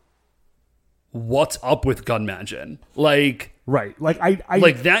know what's up with Gunmajin. Like, right. Like I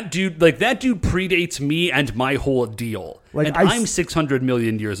like that dude predates me and my whole deal. Like, and I'm 600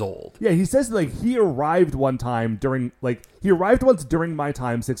 million years old. Yeah, he says like he arrived once during my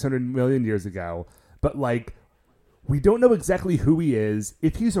time 600 million years ago, but like we don't know exactly who he is.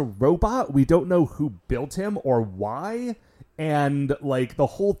 If he's a robot, we don't know who built him or why, and like the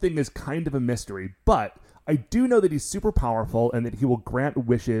whole thing is kind of a mystery. But I do know that he's super powerful and that he will grant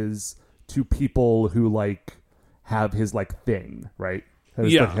wishes to people who like have his like thing, right?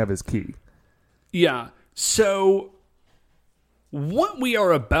 Have his key. Yeah. So what we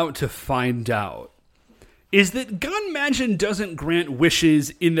are about to find out is that Gunmajin doesn't grant wishes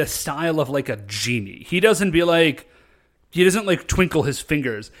in the style of like a genie. He doesn't twinkle his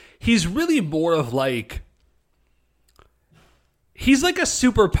fingers. He's really more of like, he's like a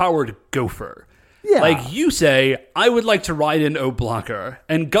super powered gopher. Yeah. Like you say, I would like to ride in O-Blocker,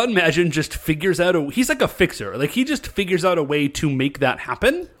 and Gunmajin just figures out he's like a fixer. Like he just figures out a way to make that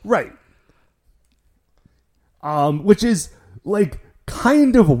happen. Right. Which is like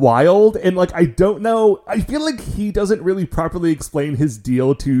kind of wild, and like I don't know. I feel like he doesn't really properly explain his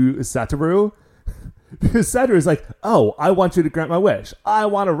deal to Satoru. Because Satoru is like, oh, I want you to grant my wish. I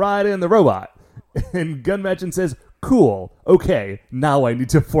want to ride in the robot. And Gunmajin says, cool, okay, now I need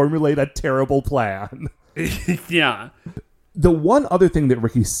to formulate a terrible plan. Yeah. The one other thing that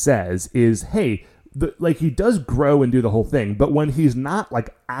Ricky says is, hey, he does grow and do the whole thing, but when he's not,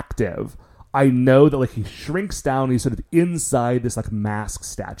 like, active, I know that, like, he shrinks down, he's sort of inside this, like, mask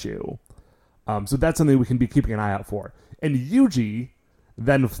statue. So that's something we can be keeping an eye out for. And Yuji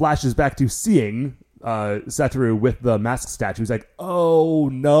then flashes back to seeing Satoru with the mask statue. He's like, oh,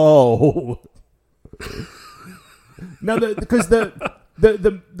 no. Now, because the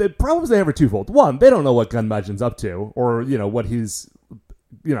problems they have are twofold. One, they don't know what Gun Majin's up to, or what he's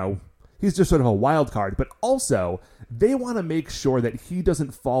just sort of a wild card. But also, they want to make sure that he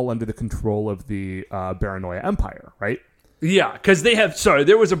doesn't fall under the control of the Baranoia Empire, right? Yeah, because they have. Sorry,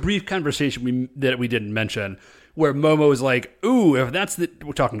 there was a brief conversation that we didn't mention where Momo was like, "Ooh, if that's the,"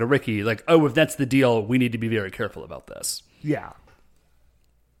 we're talking to Ricky, like, "Oh, if that's the deal, we need to be very careful about this." Yeah.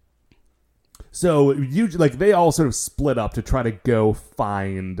 So they all sort of split up to try to go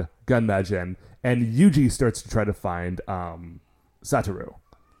find Gun Majin, and Yuji starts to try to find Satoru.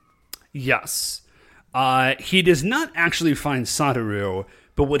 Yes, he does not actually find Satoru,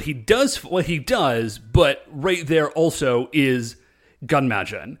 but what he does, but right there also is Gun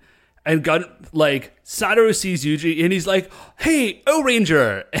Majin, and Satoru sees Yuji, and he's like, "Hey,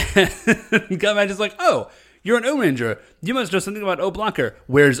 O-Ranger!" And Gun Majin's like, "Oh, you're an O-Ranger. You must know something about O-Blocker.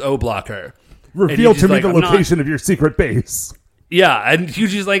 Where's O-Blocker?" Reveal to me the location of your secret base. Yeah, and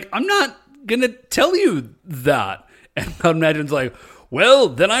Yuji's like, "I'm not gonna tell you that." And Gun Majin's like, "Well,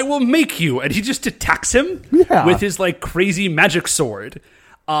 then I will make you." And he just attacks him with his crazy magic sword.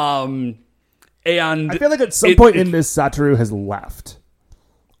 And I feel like at some point in this, Satoru has left.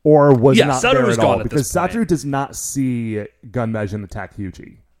 Or was not there at all. Because Satoru does not see Gun Majin attack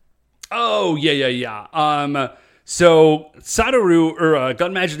Yuji. Oh, yeah. So Satoru, or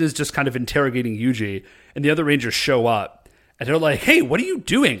Gun Majin, is just kind of interrogating Yuji, and the other Rangers show up, and they're like, "Hey, what are you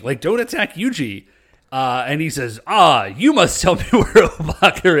doing? Don't attack Yuji." And he says, "You must tell me where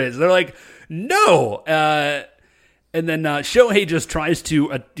O-Blocker is." They're like, "No." And then Shohei just tries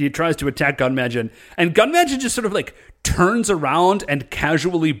to attack Gun Majin, and Gun Majin just sort of turns around and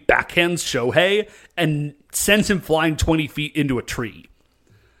casually backhands Shohei and sends him flying 20 feet into a tree.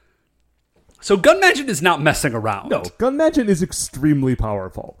 So Gun Majin is not messing around. No, Gun Majin is extremely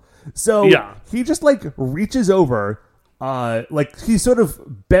powerful. So he just reaches over, he sort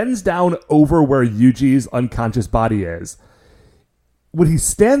of bends down over where Yuji's unconscious body is. When he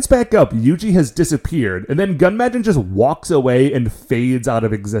stands back up, Yuji has disappeared, and then Gun Majin just walks away and fades out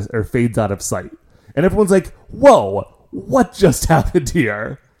of sight. And everyone's like, "Whoa, what just happened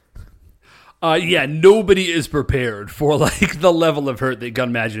here?" Nobody is prepared for the level of hurt that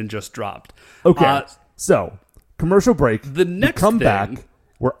Gun Majin just dropped. Okay, so commercial break. The next come back.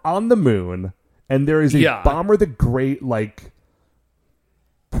 We're on the moon, and there is a Bomber the Great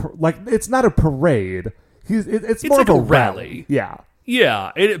it's not a parade. It's more of a rally.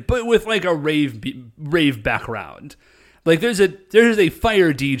 Yeah, but with a rave background. There's a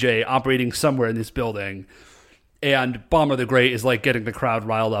fire DJ operating somewhere in this building, and Bomber the Great is getting the crowd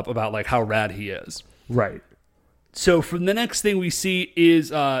riled up about how rad he is. Right. So from the next thing we see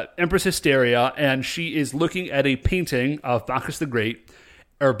is Empress Hysteria, and she is looking at a painting of Bacchus the Great,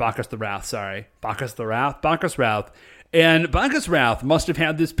 or Bacchus the Wrath, sorry. Bacchus Wrath. And Bacchus Wrath must have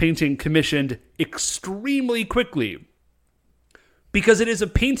had this painting commissioned extremely quickly, because it is a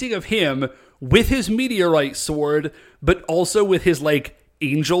painting of him with his meteorite sword, but also with his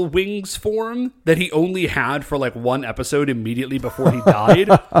angel wings form that he only had for one episode immediately before he died.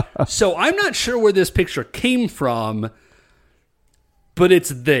 So I'm not sure where this picture came from, but it's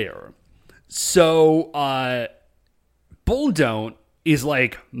there. So Bull-Don't is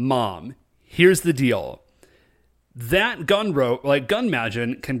like, "Mom, here's the deal. That Gun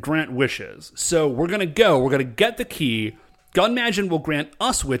Majin can grant wishes. So we're going to get the key. Gun Majin will grant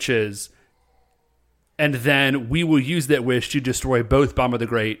us wishes, and then we will use that wish to destroy both Bomber the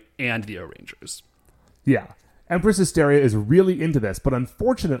Great and the O-Rangers." Yeah. Empress Hysteria is really into this, but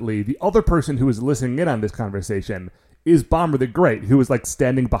unfortunately, the other person who is listening in on this conversation is Bomber the Great, who is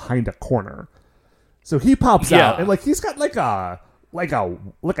standing behind a corner. So he pops out, and he's got a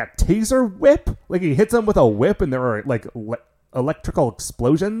taser whip. He hits him with a whip, and there are electrical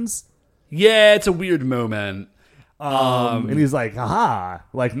explosions. Yeah, it's a weird moment. And he's like, "Aha!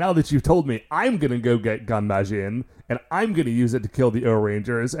 Now that you've told me, I'm gonna go get Gun Majin, and I'm gonna use it to kill the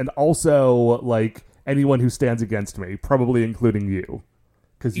O-Rangers, and also anyone who stands against me, probably including you,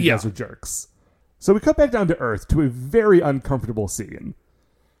 because you guys are jerks." So we cut back down to Earth to a very uncomfortable scene.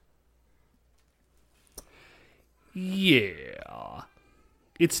 Yeah,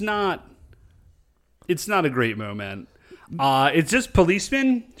 it's not a great moment. It's just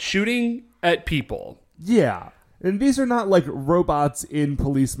policemen shooting at people. Yeah. And these are not robots in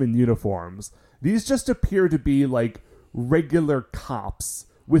policeman uniforms. These just appear to be regular cops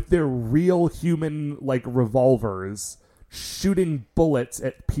with their real human revolvers shooting bullets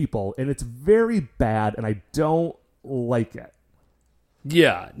at people. And it's very bad, and I don't like it.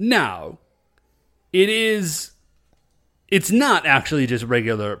 Yeah. Now, it's not actually just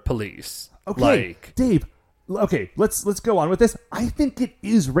regular police. Okay, Dave, okay, let's go on with this. I think it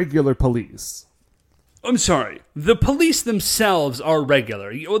is regular police. I'm sorry. The police themselves are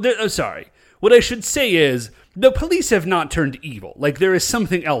regular. I'm sorry. What I should say is the police have not turned evil. Like, there is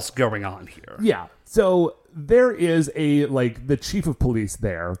something else going on here. Yeah. So there is the chief of police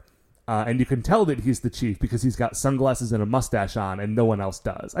there, and you can tell that he's the chief because he's got sunglasses and a mustache on, and no one else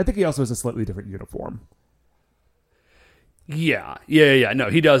does. I think he also has a slightly different uniform. Yeah. No,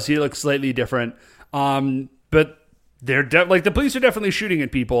 he does. He looks slightly different. But they're the police are definitely shooting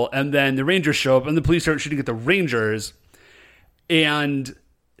at people, and then the Rangers show up, and the police start shooting at the Rangers, and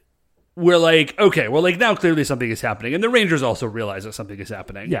we're like, okay, well, like, now clearly something is happening, and the Rangers also realize that something is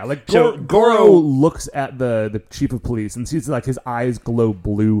happening. Yeah, like so Goro looks at the chief of police and sees like his eyes glow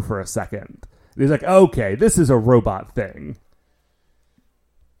blue for a second. And he's like, okay, this is a robot thing.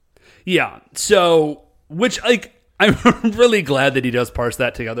 Yeah, so which like I'm really glad that he does parse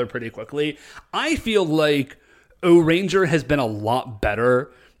that together pretty quickly. I feel like O-Ranger has been a lot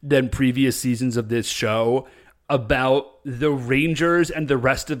better than previous seasons of this show about the Rangers and the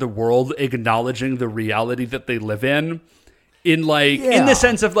rest of the world acknowledging the reality that they live in in the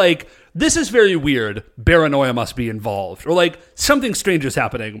sense of like, this is very weird, paranoia must be involved, or like something strange is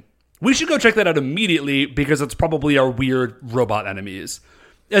happening. We should go check that out immediately because it's probably our weird robot enemies.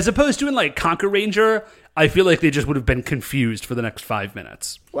 As opposed to in like Conquer Ranger, I feel like they just would have been confused for the next 5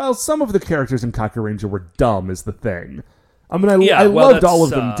 minutes. Well, some of the characters in Conquer Ranger were dumb is the thing. I mean, I loved all of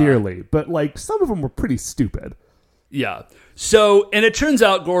them dearly, but like some of them were pretty stupid. Yeah. So, and it turns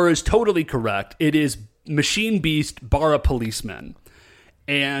out Goro is totally correct. It is Machine Beast, Bara Policeman.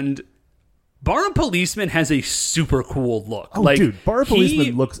 And Bara Policeman has a super cool look. Oh, like, dude, Bara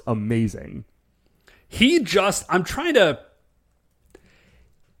Policeman looks amazing. He just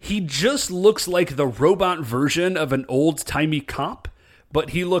looks like the robot version of an old-timey cop,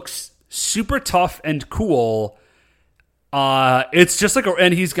 but he looks super tough and cool. It's just like,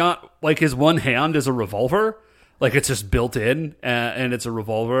 and he's got like his one hand is a revolver. Like it's just built in and it's a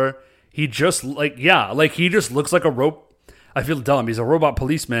revolver. He just he just looks like I feel dumb. He's a robot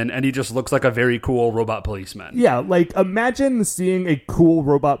policeman and he just looks like a very cool robot policeman. Yeah. Like imagine seeing a cool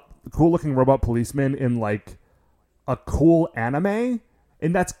looking robot policeman in like a cool anime.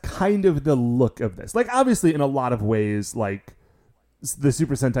 And that's kind of the look of this. Like, obviously, in a lot of ways, like, the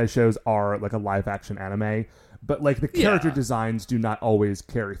Super Sentai shows are, like, a live-action anime. But, like, the character designs do not always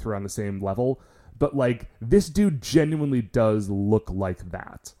carry through on the same level. But, like, this dude genuinely does look like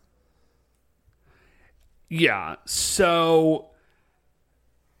that. Yeah, so...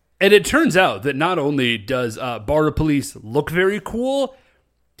 And it turns out that not only does Bara Police look very cool,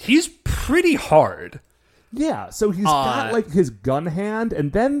 he's pretty hard. Yeah, so he's got, like, his gun hand,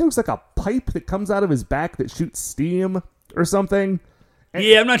 and then there's, like, a pipe that comes out of his back that shoots steam or something. And,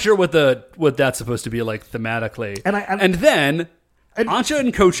 yeah, I'm not sure what that's supposed to be, like, thematically. And then Ancha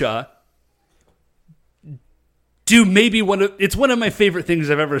and Kocha do maybe it's one of my favorite things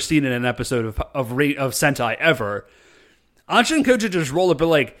I've ever seen in an episode of Sentai ever. Ancha and Kocha just roll up and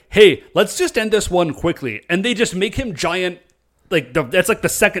like, hey, let's just end this one quickly. And they just make him giant, like, that's, like, the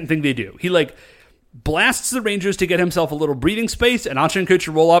second thing they do. He, like... blasts the Rangers to get himself a little breathing space, and Ancha and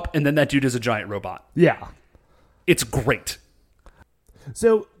Kocha roll up, and then that dude is a giant robot. Yeah. It's great.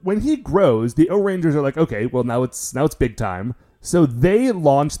 So when he grows, the O-Rangers are like, okay, well, now it's big time. So they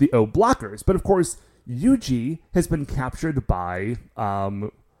launch the O-Blockers. But of course, Yuji has been captured by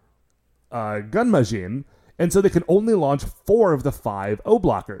Gunmajin, and so they can only launch 4 of the 5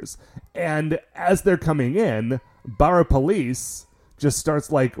 O-Blockers. And as they're coming in, Bara Police just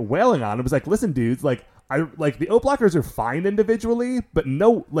starts like wailing on him. It's like, listen, dudes, like the O-Blockers are fine individually, but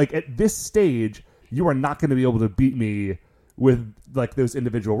no, like at this stage, you are not going to be able to beat me with like those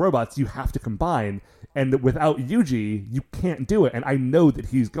individual robots. You have to combine, and without Yuji, you can't do it. And I know that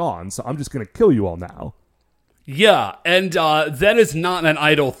he's gone, so I'm just going to kill you all now. Yeah, and that is not an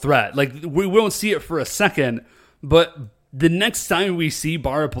idle threat. Like we won't see it for a second, but the next time we see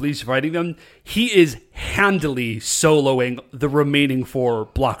Bara Police fighting them, he is handily soloing the remaining 4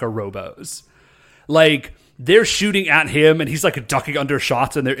 blocker robos. Like, they're shooting at him, and he's, like, ducking under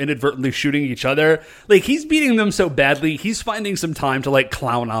shots, and they're inadvertently shooting each other. Like, he's beating them so badly, he's finding some time to, like,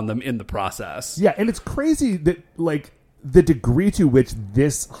 clown on them in the process. Yeah, and it's crazy that, like, the degree to which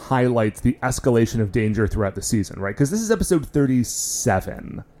this highlights the escalation of danger throughout the season, right? Because this is episode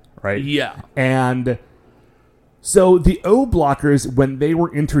 37, right? Yeah. And... so the O-Blockers, when they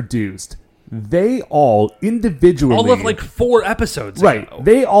were introduced, they all individually... all of like 4 episodes right, ago.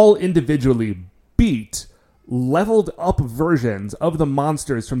 They all individually beat leveled up versions of the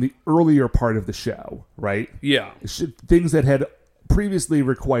monsters from the earlier part of the show, right? Yeah. Things that had previously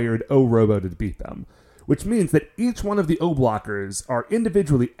required O-Robo to beat them. which means that each one of the O-blockers are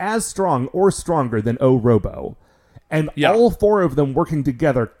individually as strong or stronger than O-Robo. And all 4 of them working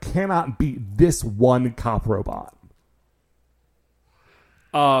together cannot beat this one cop robot.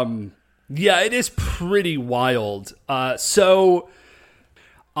 Yeah, it is pretty wild. So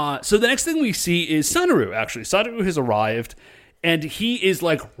the next thing we see is Sadaru, actually. Sadaru has arrived, and he is,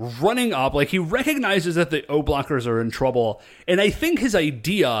 like, running up. Like, he recognizes that the O-blockers are in trouble, and I think his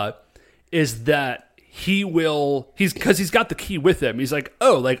idea is that because he's got the key with him. He's like,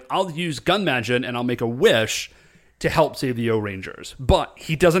 oh, like, I'll use Gun Magin, and I'll make a wish to help save the O-Rangers. But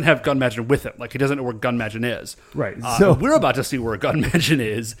he doesn't have Gun Magin with him. Like, he doesn't know where Gun Magin is. Right. So we're about to see where Gun Magin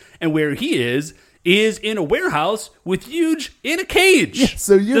is, and where he is in a warehouse with Yuge in a cage. Yeah,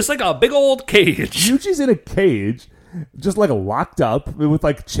 so just like a big old cage. Yuji's in a cage, just like locked up with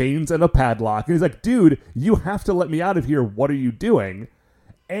like chains and a padlock. And he's like, dude, you have to let me out of here. What are you doing?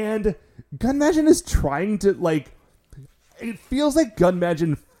 And Gun Magin is trying to, like, it feels like Gun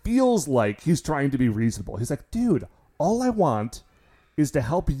Magin feels like he's trying to be reasonable. He's like, dude, all I want is to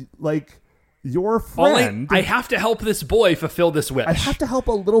help, like, your friend. I have to help this boy fulfill this wish. I have to help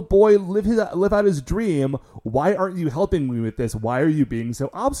a little boy live out his dream. Why aren't you helping me with this? Why are you being so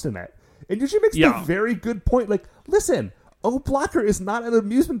obstinate? And Yuji makes a very good point. Like, listen, O-Blocker is not an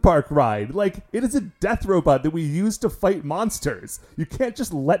amusement park ride. Like, it is a death robot that we use to fight monsters. You can't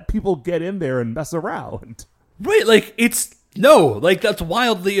just let people get in there and mess around. Right, like, that's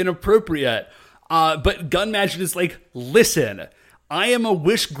wildly inappropriate. But Gun Magin is like, listen, I am a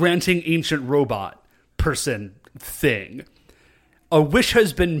wish-granting ancient robot person thing. A wish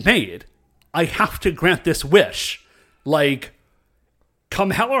has been made. I have to grant this wish. Like,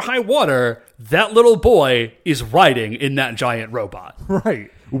 come hell or high water, that little boy is riding in that giant robot.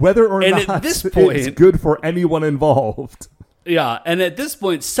 Right. Whether or not at this point, it's good for anyone involved. Yeah, and at this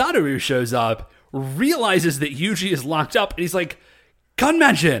point, Sadaru shows up, realizes that Yuji is locked up, and he's like, Gun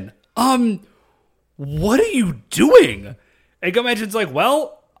Magin, what are you doing? And Gun Magin's like,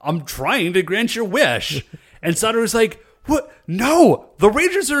 well, I'm trying to grant your wish. And Sadaru's like, what? No, the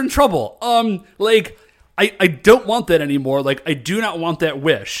Rangers are in trouble. Like, I don't want that anymore. Like, I do not want that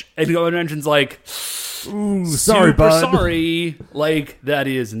wish. And Gun Magin's like, ooh, sorry, bud. Sorry. Like, that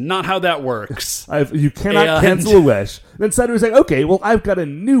is not how that works. You cannot cancel a wish. Then Sadaru's like, okay, well, I've got a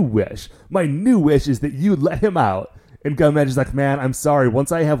new wish. My new wish is that you let him out. And Gun Magin's like, man, I'm sorry.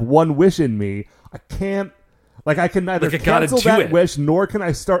 Once I have one wish in me, I can't. Like, I can neither cancel that wish, nor can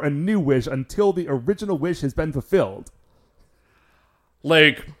I start a new wish until the original wish has been fulfilled.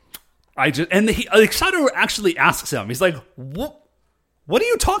 Like, Sadaru actually asks him. He's like, what are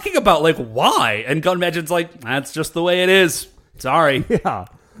you talking about? Like, why? And Gun Magin's like, that's just the way it is. Sorry. Yeah.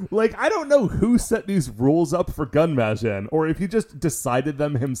 Like, I don't know who set these rules up for Gun Magin, or if he just decided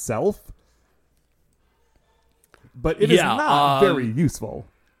them himself. But it is not very useful.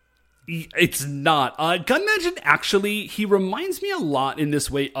 It's not. Gun Magin, actually, he reminds me a lot in this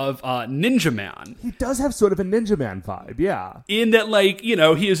way of Ninja Man. He does have sort of a Ninja Man vibe, yeah. In that, like, you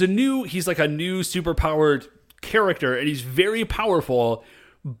know, he's like a new superpowered character, and he's very powerful,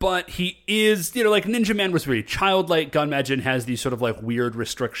 but he is, you know, like Ninja Man was very childlike. Gun Magin has these sort of like weird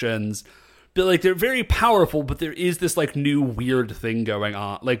restrictions. But like, they're very powerful, but there is this like new weird thing going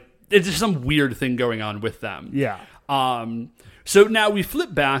on. Like, there's just some weird thing going on with them. Yeah. So now we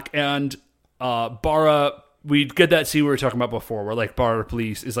flip back, and Bara, we get that scene we were talking about before, where like Bara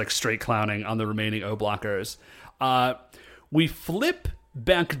Police is like straight clowning on the remaining O-blockers. We flip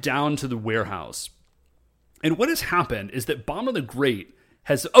back down to the warehouse, and what has happened is that Bomber the Great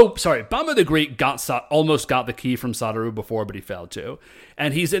Bomber the Great almost got the key from Sadaru before, but he failed to.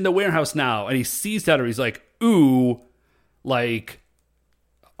 And he's in the warehouse now, and he sees Sadaru. He's like, ooh, like,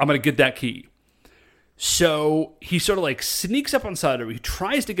 I'm going to get that key. So he sort of like sneaks up on Sadaru. He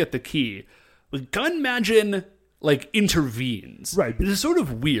tries to get the key. But Gun Magin like intervenes. Right. It is sort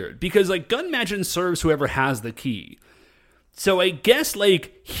of weird because like Gun Magin serves whoever has the key. So I guess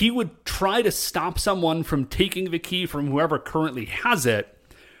like he would try to stop someone from taking the key from whoever currently has it.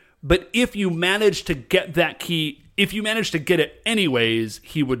 But if you manage to get that key, if you manage to get it anyways,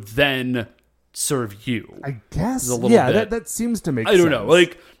 he would then serve you. I guess. That seems to make sense. I don't know.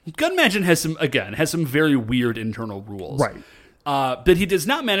 Like, Gun Magin has some very weird internal rules. Right. But he does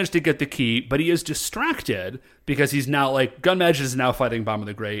not manage to get the key, but he is distracted because he's now like, Gun Magin is now fighting Bomber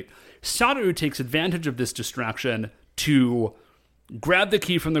the Great. Sadaru takes advantage of this distraction to grab the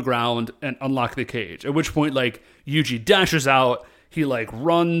key from the ground and unlock the cage. At which point, like, Yuji dashes out. He like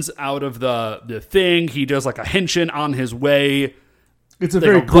runs out of the thing. He does like a henshin on his way. It's a like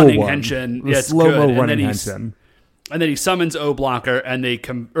very cool one. Henshin. The slow-mo running henshin. And then he summons O-Blocker, and he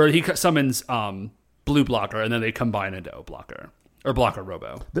summons Blue Blocker, and then they combine into O Blocker. Or Blocker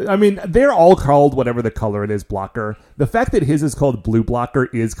Robo. I mean, they're all called whatever the color it is, Blocker. The fact that his is called Blue Blocker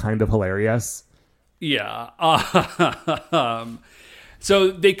is kind of hilarious. Yeah.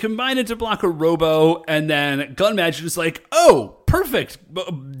 So they combine into Blocker Robo, and then Gun Magic is like, oh, perfect.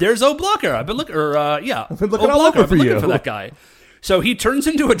 There's O Blocker. I've been looking, I've been looking all over I've been for looking you. for that guy. So he turns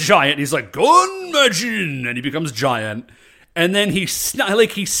into a giant. He's like, Gun Magic, and he becomes giant. And then he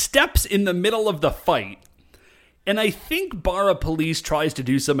steps in the middle of the fight. And I think Bara Police tries to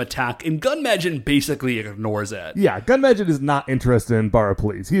do some attack, and Gun Magic basically ignores it. Yeah, Gun Magic is not interested in Bara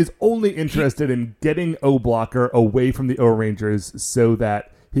Police. He is only interested in getting O Blocker away from the O Rangers so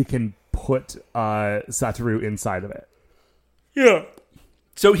that he can put Satoru inside of it. Yeah.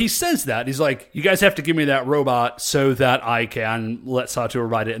 So he says that. He's like, you guys have to give me that robot so that I can let Satoru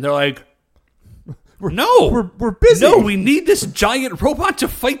ride it. And they're like, no, we're busy. No, we need this giant robot to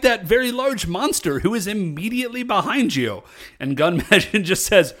fight that very large monster who is immediately behind you. And Gun Magic just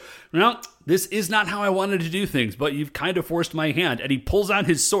says, well, this is not how I wanted to do things, but you've kind of forced my hand. And he pulls out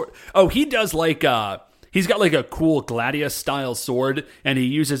his sword. Oh, he does like, he's got like a cool Gladius style sword, and he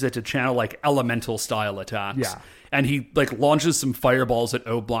uses it to channel like elemental style attacks. Yeah. And he like launches some fireballs at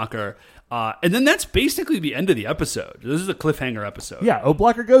O Blocker. And then that's basically the end of the episode. This is a cliffhanger episode. Yeah, O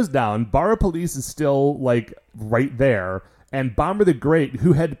Blocker goes down. Bara Police is still, like, right there. And Bomber the Great,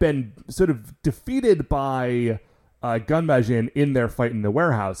 who had been sort of defeated by Gun Majin in their fight in the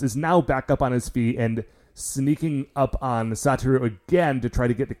warehouse, is now back up on his feet and sneaking up on Satoru again to try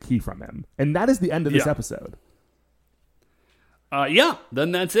to get the key from him. And that is the end of this episode.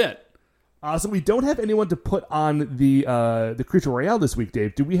 Then that's it. So we don't have anyone to put on the Creature Royale this week,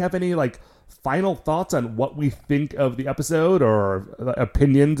 Dave. Do we have any final thoughts on what we think of the episode or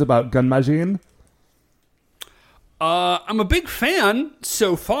opinions about Gun Majin? I'm a big fan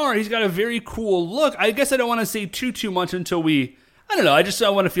so far. He's got a very cool look. I guess I don't want to say too much until I don't know. I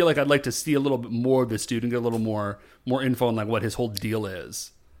want to feel like I'd like to see a little bit more of this dude and get a little more info on what his whole deal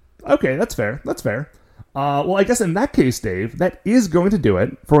is. Okay, that's fair. Well, I guess in that case, Dave, that is going to do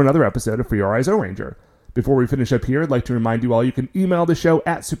it for another episode of For Your Eyes, O Ranger. Before we finish up here, I'd like to remind you all you can email the show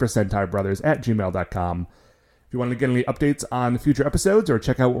at supersentaibrothers@gmail.com. If you want to get any updates on future episodes or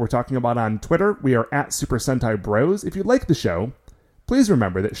check out what we're talking about on Twitter, we are at Super Sentai Bros. If you like the show, please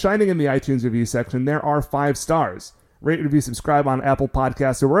remember that shining in the iTunes review section, there are 5 stars. Rate, review, subscribe on Apple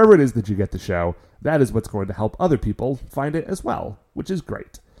Podcasts or wherever it is that you get the show. That is what's going to help other people find it as well, which is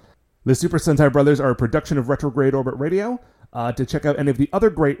great. The Super Sentai Brothers are a production of Retrograde Orbit Radio. To check out any of the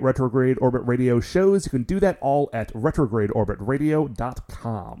other great Retrograde Orbit Radio shows, you can do that all at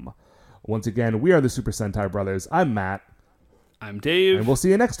retrogradeorbitradio.com. Once again, we are the Super Sentai Brothers. I'm Matt. I'm Dave. And we'll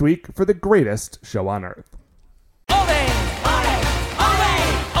see you next week for the greatest show on Earth.